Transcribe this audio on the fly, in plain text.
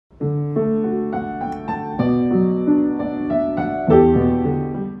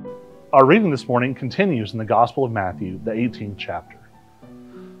Our reading this morning continues in the Gospel of Matthew, the 18th chapter.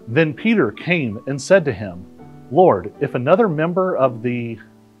 Then Peter came and said to him, "Lord, if another member of the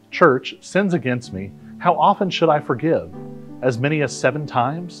church sins against me, how often should I forgive? As many as 7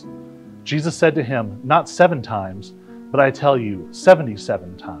 times?" Jesus said to him, "Not 7 times, but I tell you,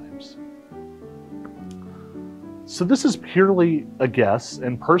 77 times." So this is purely a guess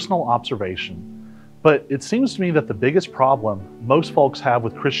and personal observation, but it seems to me that the biggest problem most folks have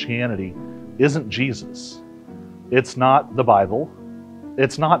with Christianity isn't Jesus. It's not the Bible.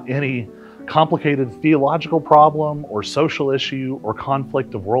 It's not any complicated theological problem or social issue or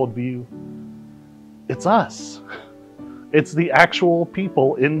conflict of worldview. It's us. It's the actual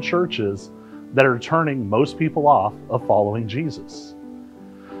people in churches that are turning most people off of following Jesus.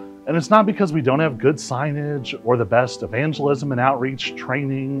 And it's not because we don't have good signage or the best evangelism and outreach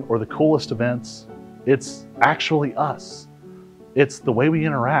training or the coolest events. It's actually us. It's the way we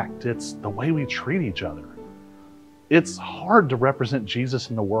interact. It's the way we treat each other. It's hard to represent Jesus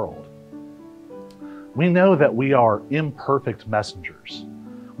in the world. We know that we are imperfect messengers.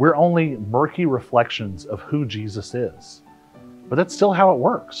 We're only murky reflections of who Jesus is. But that's still how it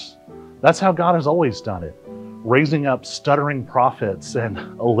works. That's how God has always done it, raising up stuttering prophets and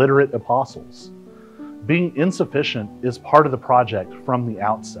illiterate apostles. Being insufficient is part of the project from the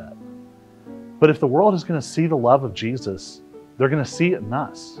outset. But if the world is going to see the love of Jesus, they're going to see it in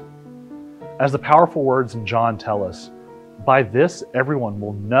us. As the powerful words in John tell us, "By this everyone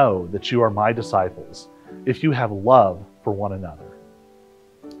will know that you are my disciples, if you have love for one another."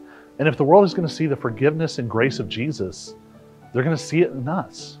 And if the world is going to see the forgiveness and grace of Jesus, they're going to see it in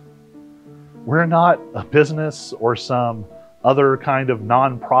us. We're not a business or some other kind of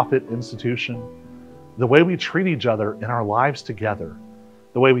non-profit institution. The way we treat each other in our lives together,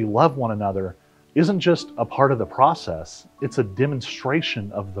 the way we love one another, isn't just a part of the process, it's a demonstration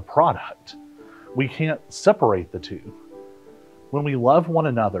of the product. We can't separate the two. When we love one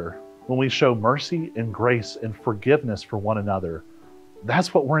another, when we show mercy and grace and forgiveness for one another,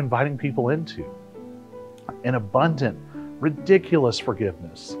 that's what we're inviting people into. An abundant, ridiculous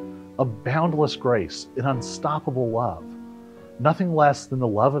forgiveness, a boundless grace, an unstoppable love. Nothing less than the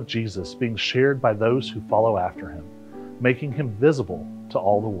love of Jesus being shared by those who follow after him, making him visible to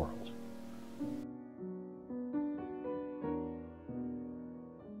all the world.